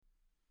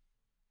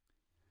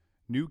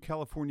New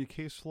California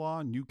case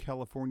law, new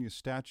California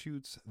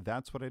statutes,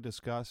 that's what I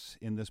discuss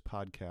in this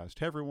podcast.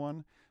 Hey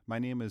everyone, my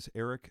name is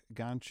Eric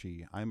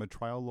Ganci. I'm a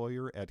trial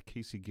lawyer at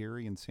Casey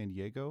Gary in San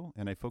Diego,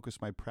 and I focus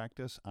my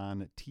practice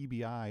on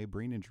TBI,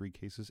 brain injury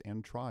cases,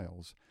 and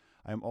trials.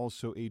 I'm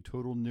also a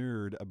total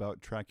nerd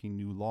about tracking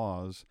new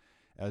laws,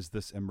 as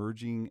this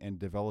emerging and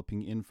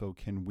developing info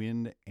can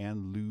win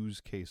and lose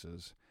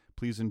cases.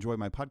 Please enjoy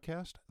my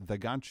podcast, The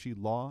Ganci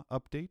Law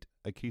Update,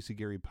 a Casey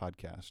Gary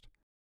podcast.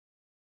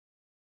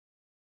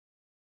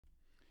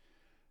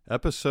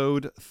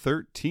 Episode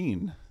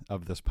 13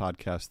 of this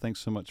podcast.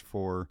 Thanks so much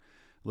for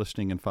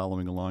listening and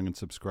following along and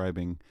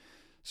subscribing.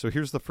 So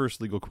here's the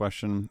first legal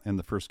question and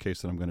the first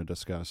case that I'm going to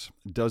discuss.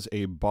 Does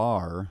a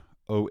bar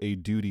owe a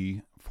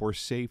duty for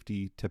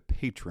safety to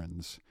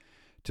patrons?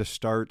 To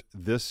start,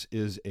 this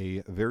is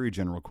a very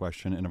general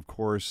question, and of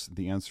course,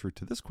 the answer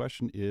to this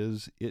question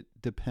is it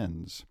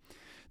depends.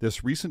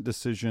 This recent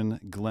decision,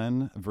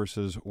 Glynn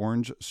versus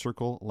Orange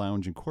Circle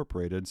Lounge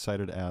Incorporated,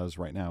 cited as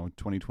right now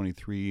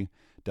 2023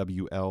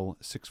 WL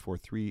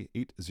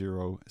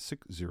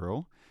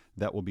 6438060,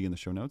 that will be in the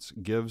show notes,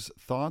 gives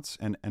thoughts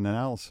and an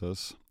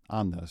analysis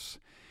on this.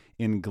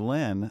 In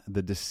Glynn,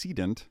 the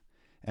decedent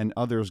and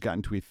others got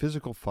into a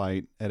physical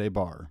fight at a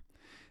bar.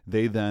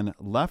 They then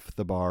left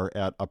the bar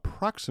at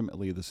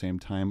approximately the same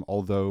time,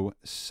 although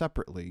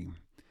separately.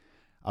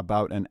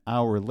 About an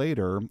hour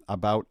later,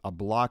 about a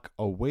block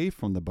away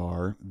from the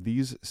bar,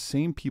 these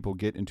same people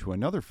get into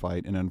another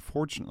fight, and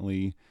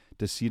unfortunately,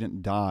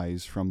 decedent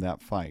dies from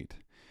that fight.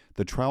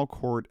 The trial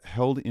court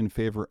held in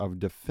favor of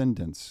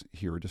defendants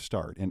here to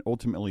start, and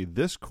ultimately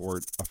this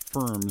court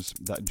affirms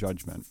that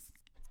judgment.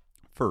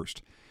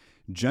 First,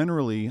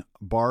 generally,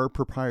 bar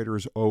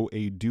proprietors owe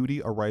a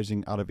duty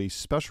arising out of a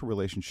special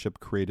relationship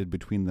created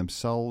between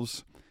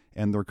themselves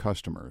and their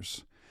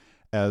customers.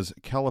 As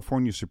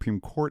California Supreme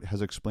Court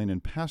has explained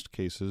in past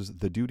cases,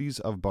 the duties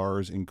of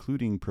bars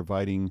including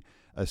providing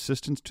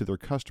assistance to their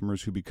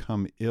customers who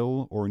become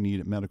ill or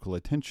need medical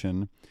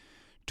attention,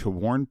 to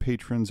warn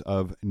patrons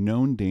of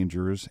known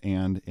dangers,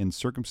 and in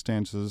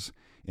circumstances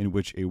in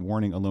which a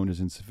warning alone is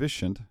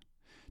insufficient,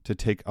 to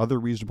take other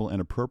reasonable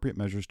and appropriate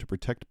measures to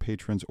protect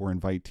patrons or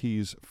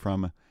invitees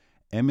from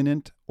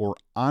imminent or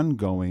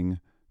ongoing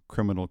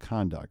criminal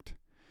conduct.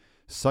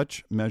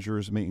 Such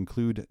measures may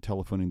include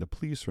telephoning the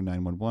police or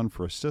 911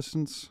 for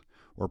assistance,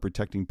 or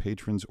protecting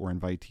patrons or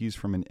invitees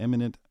from an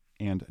imminent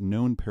and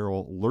known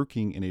peril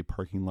lurking in a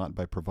parking lot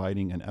by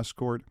providing an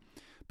escort,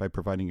 by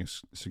providing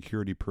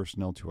security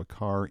personnel to a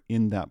car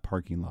in that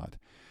parking lot.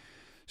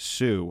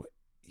 So,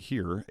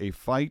 here, a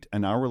fight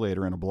an hour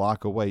later and a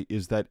block away,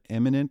 is that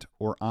imminent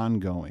or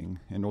ongoing?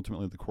 And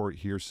ultimately the court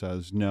here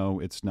says, no,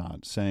 it's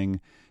not,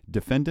 saying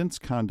defendant's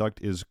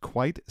conduct is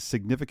quite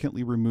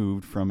significantly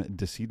removed from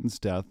decedent's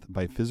death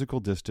by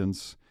physical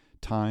distance,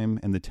 time,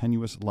 and the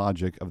tenuous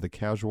logic of the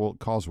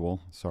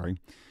causal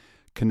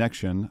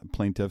connection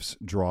plaintiffs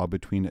draw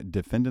between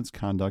defendant's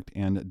conduct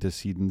and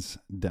decedent's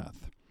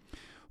death.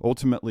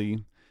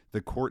 Ultimately,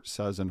 the court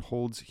says and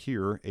holds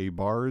here a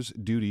bar's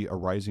duty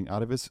arising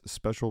out of its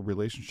special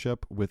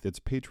relationship with its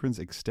patrons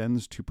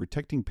extends to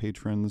protecting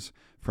patrons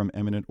from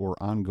imminent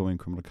or ongoing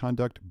criminal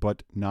conduct,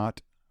 but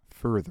not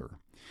further.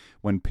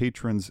 When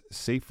patrons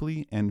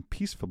safely and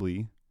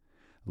peacefully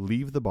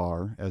leave the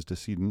bar, as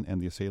decedent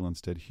and the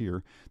assailants did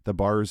here, the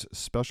bar's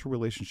special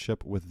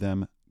relationship with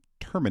them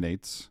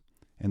terminates,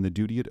 and the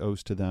duty it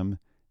owes to them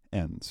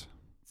ends.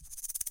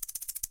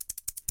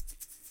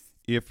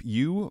 If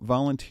you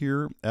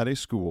volunteer at a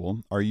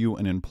school, are you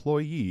an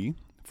employee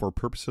for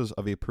purposes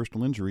of a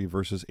personal injury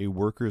versus a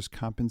workers'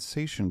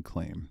 compensation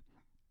claim?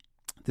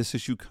 This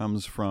issue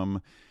comes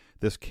from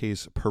this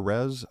case,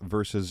 Perez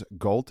versus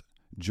Galt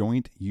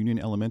Joint Union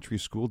Elementary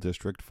School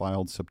District,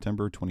 filed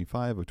September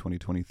 25 of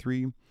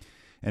 2023,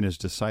 and is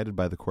decided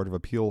by the Court of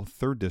Appeal,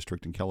 3rd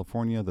District in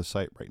California. The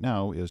site right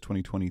now is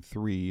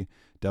 2023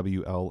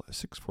 WL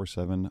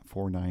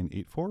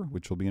 6474984,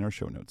 which will be in our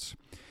show notes.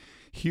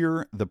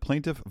 Here, the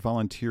plaintiff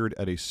volunteered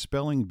at a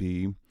spelling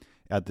bee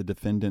at the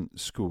defendant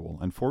school.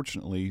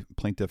 Unfortunately,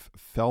 plaintiff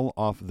fell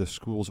off the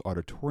school's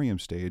auditorium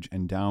stage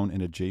and down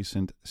an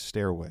adjacent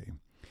stairway.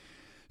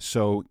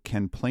 So,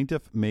 can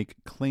plaintiff make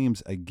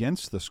claims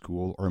against the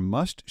school, or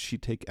must she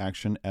take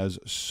action as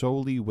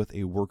solely with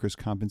a workers'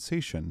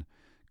 compensation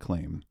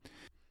claim?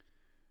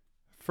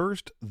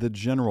 First, the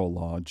general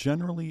law.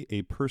 Generally,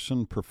 a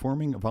person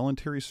performing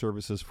voluntary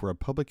services for a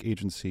public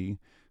agency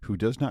who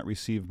does not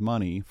receive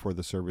money for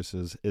the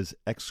services is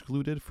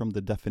excluded from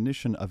the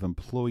definition of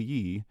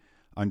employee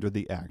under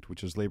the Act,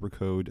 which is Labor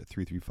Code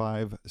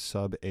 335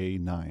 sub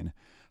A9.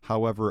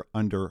 However,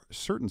 under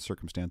certain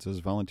circumstances,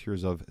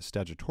 volunteers of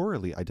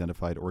statutorily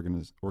identified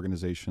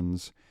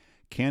organizations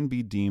can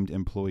be deemed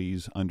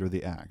employees under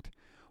the Act.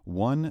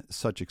 One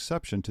such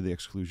exception to the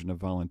exclusion of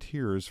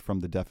volunteers from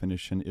the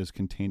definition is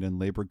contained in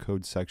Labor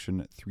Code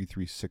Section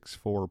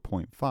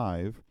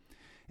 3364.5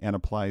 and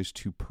applies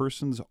to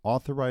persons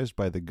authorized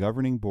by the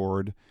governing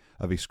board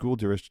of a school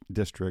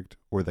district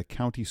or the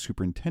county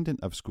superintendent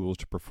of schools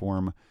to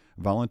perform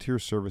volunteer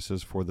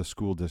services for the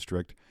school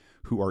district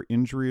who are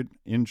injured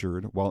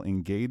while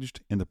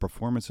engaged in the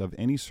performance of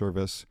any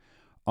service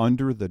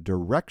under the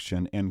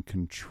direction and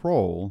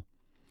control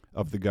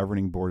of the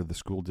governing board of the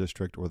school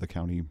district or the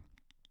county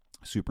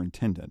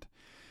superintendent.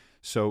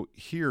 So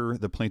here,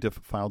 the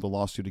plaintiff filed a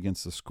lawsuit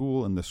against the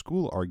school, and the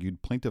school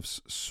argued plaintiff's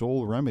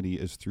sole remedy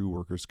is through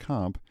workers'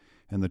 comp,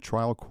 and the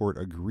trial court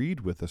agreed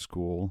with the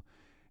school,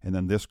 and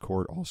then this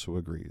court also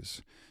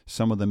agrees.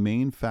 Some of the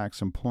main facts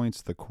and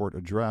points the court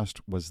addressed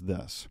was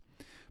this.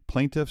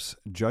 Plaintiff's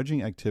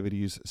judging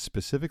activities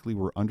specifically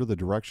were under the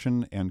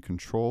direction and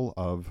control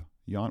of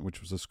Galt,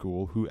 which was the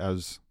school, who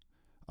as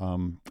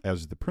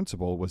the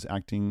principal was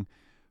acting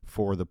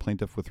for the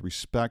plaintiff with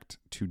respect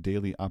to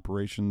daily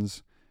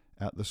operations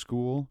at the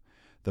school.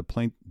 The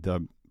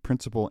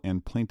principal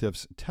and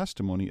plaintiff's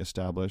testimony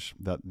established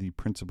that the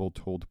principal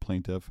told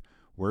plaintiff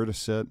where to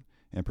sit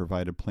and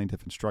provided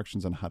plaintiff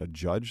instructions on how to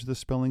judge the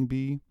spelling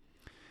bee.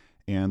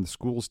 And the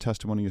school's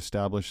testimony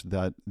established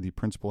that the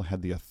principal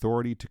had the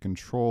authority to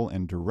control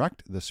and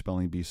direct the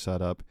spelling bee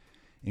setup,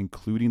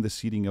 including the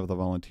seating of the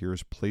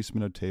volunteers,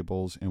 placement of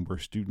tables, and where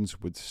students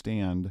would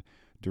stand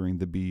during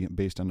the bee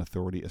based on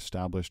authority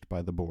established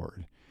by the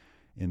board.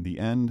 In the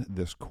end,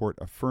 this court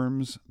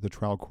affirms the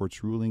trial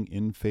court's ruling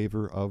in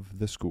favor of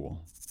the school.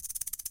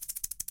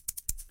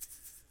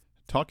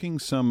 Talking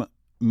some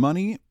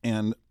money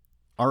and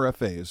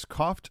RFAs,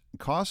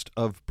 cost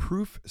of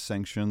proof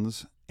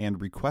sanctions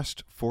and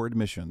request for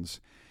admissions.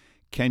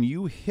 Can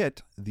you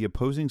hit the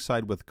opposing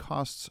side with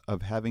costs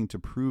of having to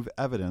prove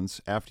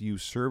evidence after you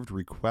served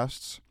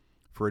requests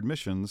for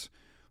admissions,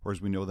 or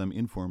as we know them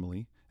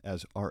informally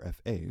as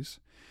RFAs?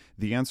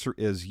 The answer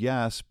is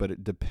yes, but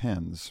it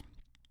depends.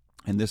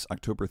 In this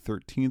October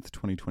 13th,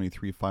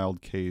 2023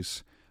 filed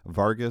case,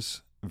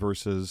 Vargas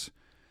versus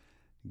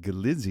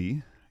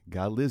Gallizzi,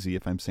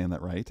 if I'm saying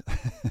that right,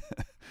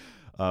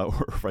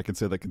 or if I can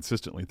say that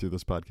consistently through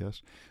this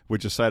podcast,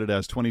 which is cited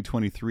as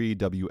 2023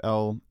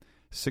 WL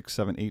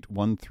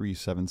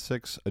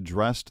 6781376,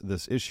 addressed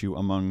this issue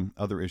among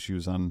other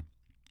issues of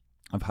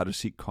how to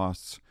seek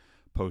costs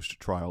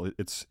post-trial.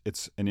 It's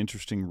an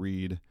interesting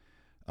read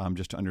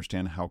just to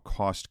understand how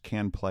cost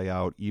can play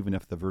out even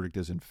if the verdict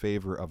is in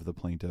favor of the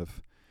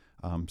plaintiff.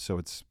 So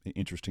it's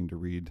interesting to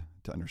read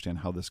to understand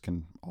how this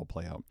can all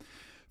play out.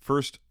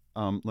 First,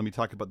 let me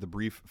talk about the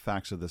brief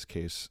facts of this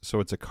case.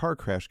 So it's a car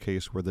crash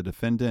case where the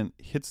defendant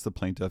hits the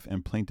plaintiff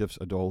and plaintiff's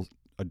adult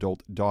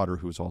daughter,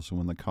 who is also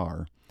in the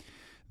car.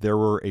 There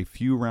were a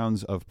few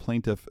rounds of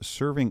plaintiff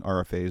serving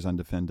RFAs on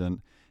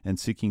defendant and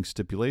seeking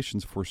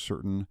stipulations for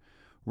certain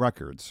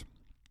records.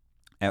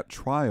 At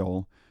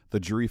trial, the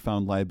jury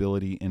found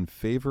liability in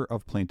favor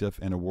of plaintiff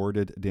and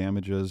awarded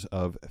damages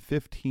of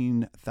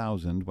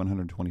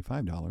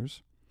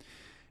 $15,125.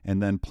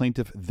 And then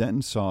plaintiff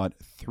then sought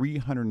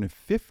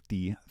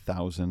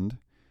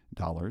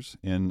 $350,000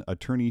 in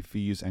attorney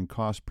fees and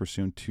costs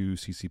pursuant to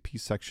CCP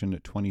section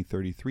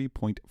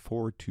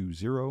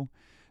 2033.420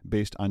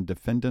 based on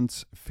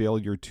defendant's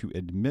failure to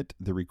admit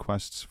the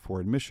requests for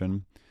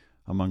admission,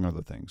 among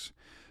other things.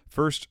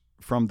 First,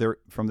 from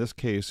this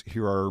case,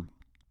 here are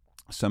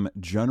some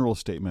general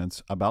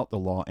statements about the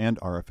law and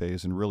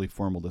RFAs and really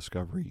formal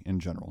discovery in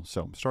general.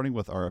 So starting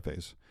with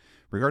RFAs.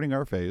 Regarding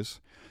RFAs,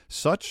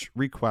 such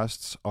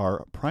requests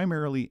are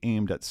primarily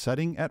aimed at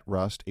setting at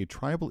rest a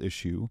tribal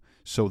issue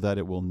so that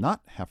it will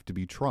not have to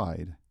be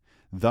tried.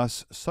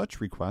 Thus, such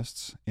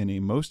requests, in a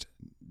most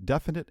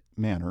definite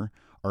manner,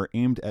 are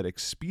aimed at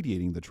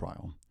expediting the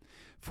trial.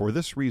 For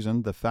this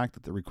reason, the fact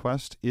that the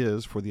request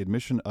is for the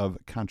admission of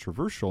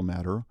controversial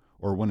matter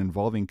or one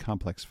involving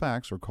complex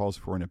facts or calls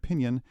for an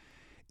opinion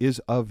is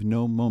of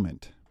no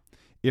moment.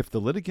 If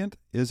the litigant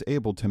is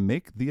able to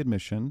make the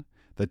admission,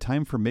 the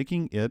time for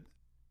making it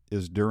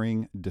is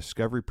during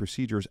discovery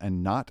procedures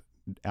and not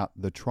at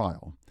the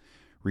trial.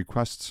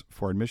 Requests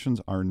for admissions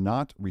are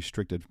not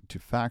restricted to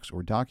facts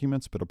or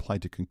documents, but apply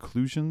to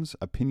conclusions,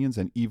 opinions,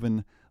 and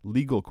even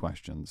legal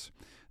questions.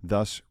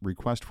 Thus,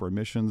 requests for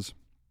admissions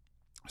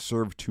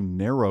serve to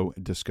narrow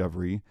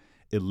discovery,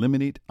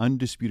 eliminate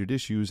undisputed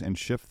issues, and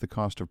shift the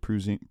cost of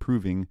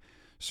proving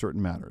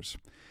certain matters.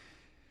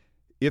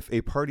 If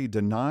a party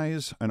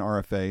denies an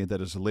RFA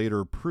that is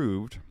later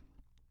proved,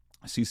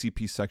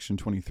 CCP section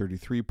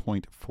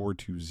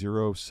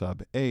 2033.420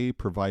 sub A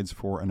provides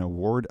for an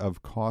award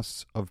of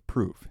costs of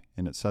proof.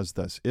 And it says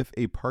this: if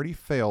a party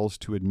fails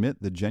to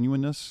admit the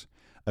genuineness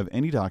of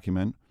any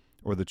document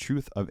or the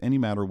truth of any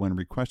matter when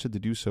requested to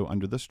do so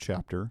under this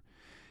chapter,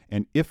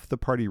 and if the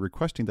party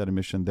requesting that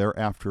admission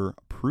thereafter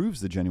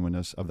proves the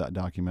genuineness of that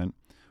document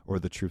or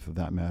the truth of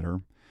that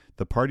matter,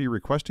 the party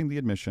requesting the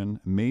admission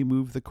may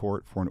move the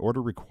court for an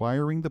order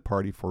requiring the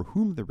party for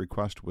whom the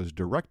request was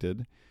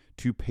directed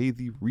to pay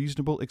the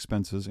reasonable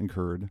expenses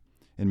incurred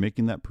in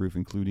making that proof,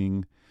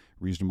 including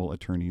reasonable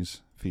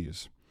attorney's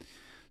fees.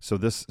 So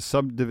this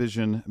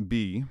subdivision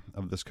B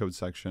of this code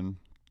section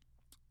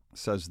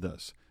says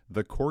this: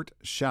 the court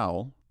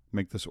shall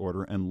make this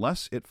order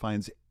unless it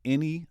finds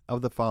any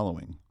of the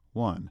following.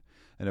 1,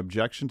 an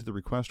objection to the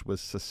request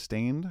was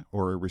sustained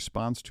or a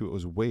response to it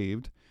was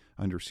waived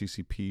under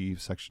CCP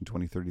Section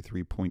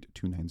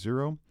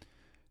 2033.290.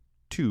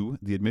 2,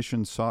 the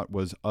admission sought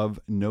was of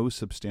no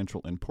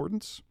substantial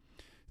importance.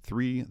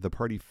 3, the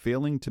party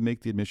failing to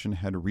make the admission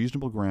had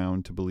reasonable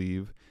ground to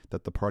believe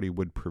that the party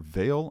would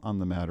prevail on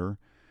the matter.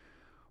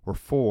 Or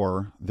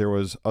 4, there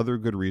was other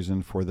good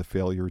reason for the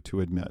failure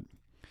to admit.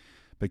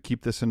 But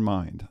keep this in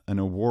mind. An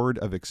award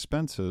of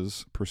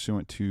expenses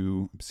pursuant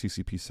to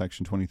CCP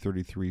Section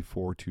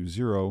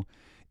 2033.420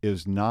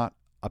 is not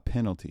a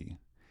penalty.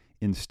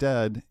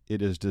 Instead,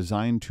 it is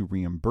designed to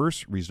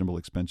reimburse reasonable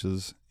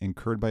expenses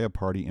incurred by a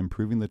party in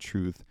proving the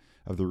truth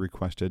of the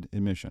requested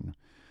admission.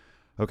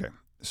 Okay,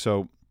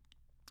 so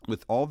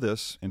with all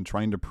this and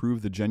trying to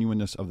prove the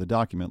genuineness of the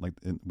document, like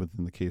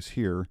within the case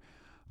here,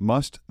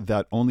 must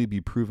that only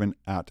be proven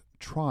at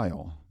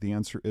trial? The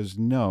answer is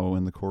no,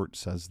 and the court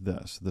says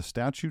this. The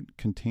statute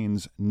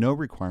contains no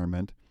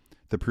requirement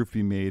that proof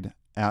be made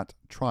at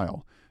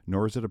trial,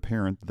 nor is it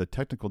apparent that the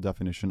technical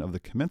definition of the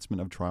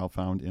commencement of trial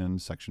found in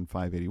Section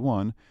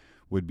 581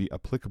 would be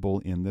applicable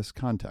in this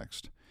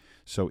context.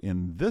 So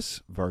in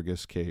this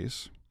Vargas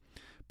case,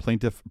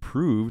 plaintiff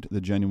proved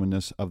the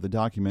genuineness of the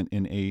document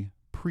in a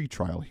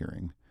pretrial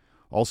hearing.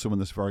 Also in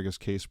this Vargas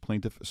case,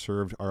 plaintiff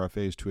served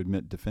RFAs to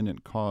admit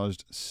defendant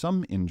caused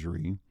some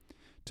injury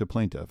to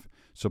plaintiff.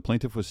 So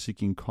plaintiff was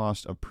seeking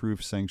cost of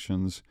proof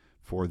sanctions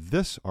for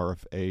this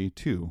RFA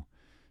too.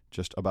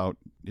 Just about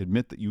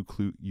admit that you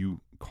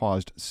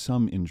caused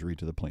some injury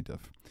to the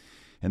plaintiff.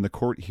 And the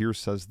court here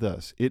says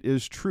this: it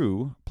is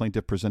true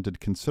plaintiff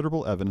presented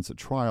considerable evidence at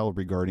trial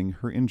regarding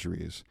her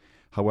injuries.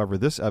 However,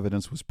 this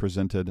evidence was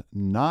presented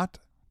not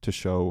to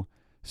show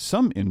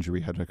some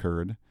injury had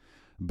occurred,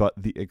 but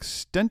the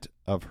extent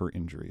of her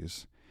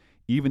injuries.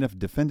 Even if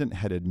defendant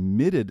had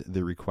admitted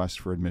the request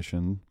for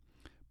admission,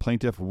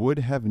 plaintiff would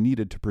have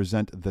needed to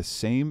present the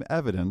same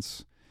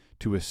evidence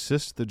to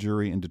assist the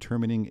jury in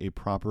determining a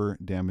proper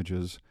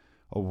damages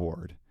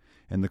award.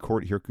 And the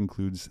court here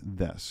concludes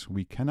this: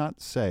 we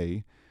cannot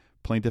say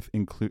plaintiff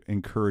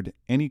incurred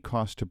any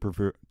cost to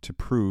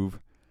prove,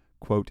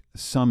 quote,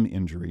 some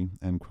injury,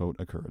 end quote,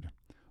 occurred.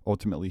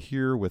 Ultimately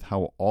here, with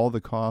how all the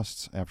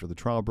costs after the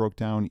trial broke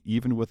down,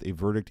 even with a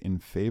verdict in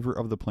favor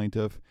of the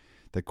plaintiff,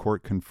 the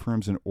court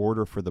confirms an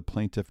order for the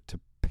plaintiff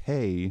to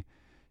pay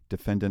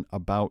defendant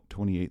about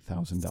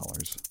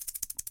 $28,000.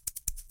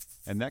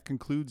 And that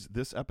concludes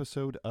this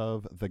episode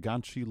of the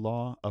Ganci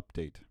Law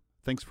Update.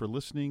 Thanks for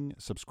listening,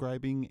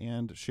 subscribing,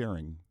 and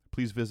sharing.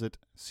 Please visit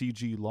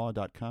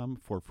cglaw.com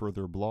for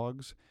further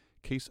blogs,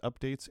 case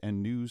updates,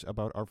 and news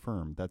about our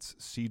firm. That's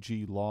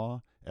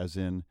cglaw, as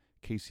in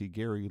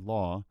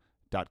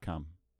CaseyGaryLaw.com.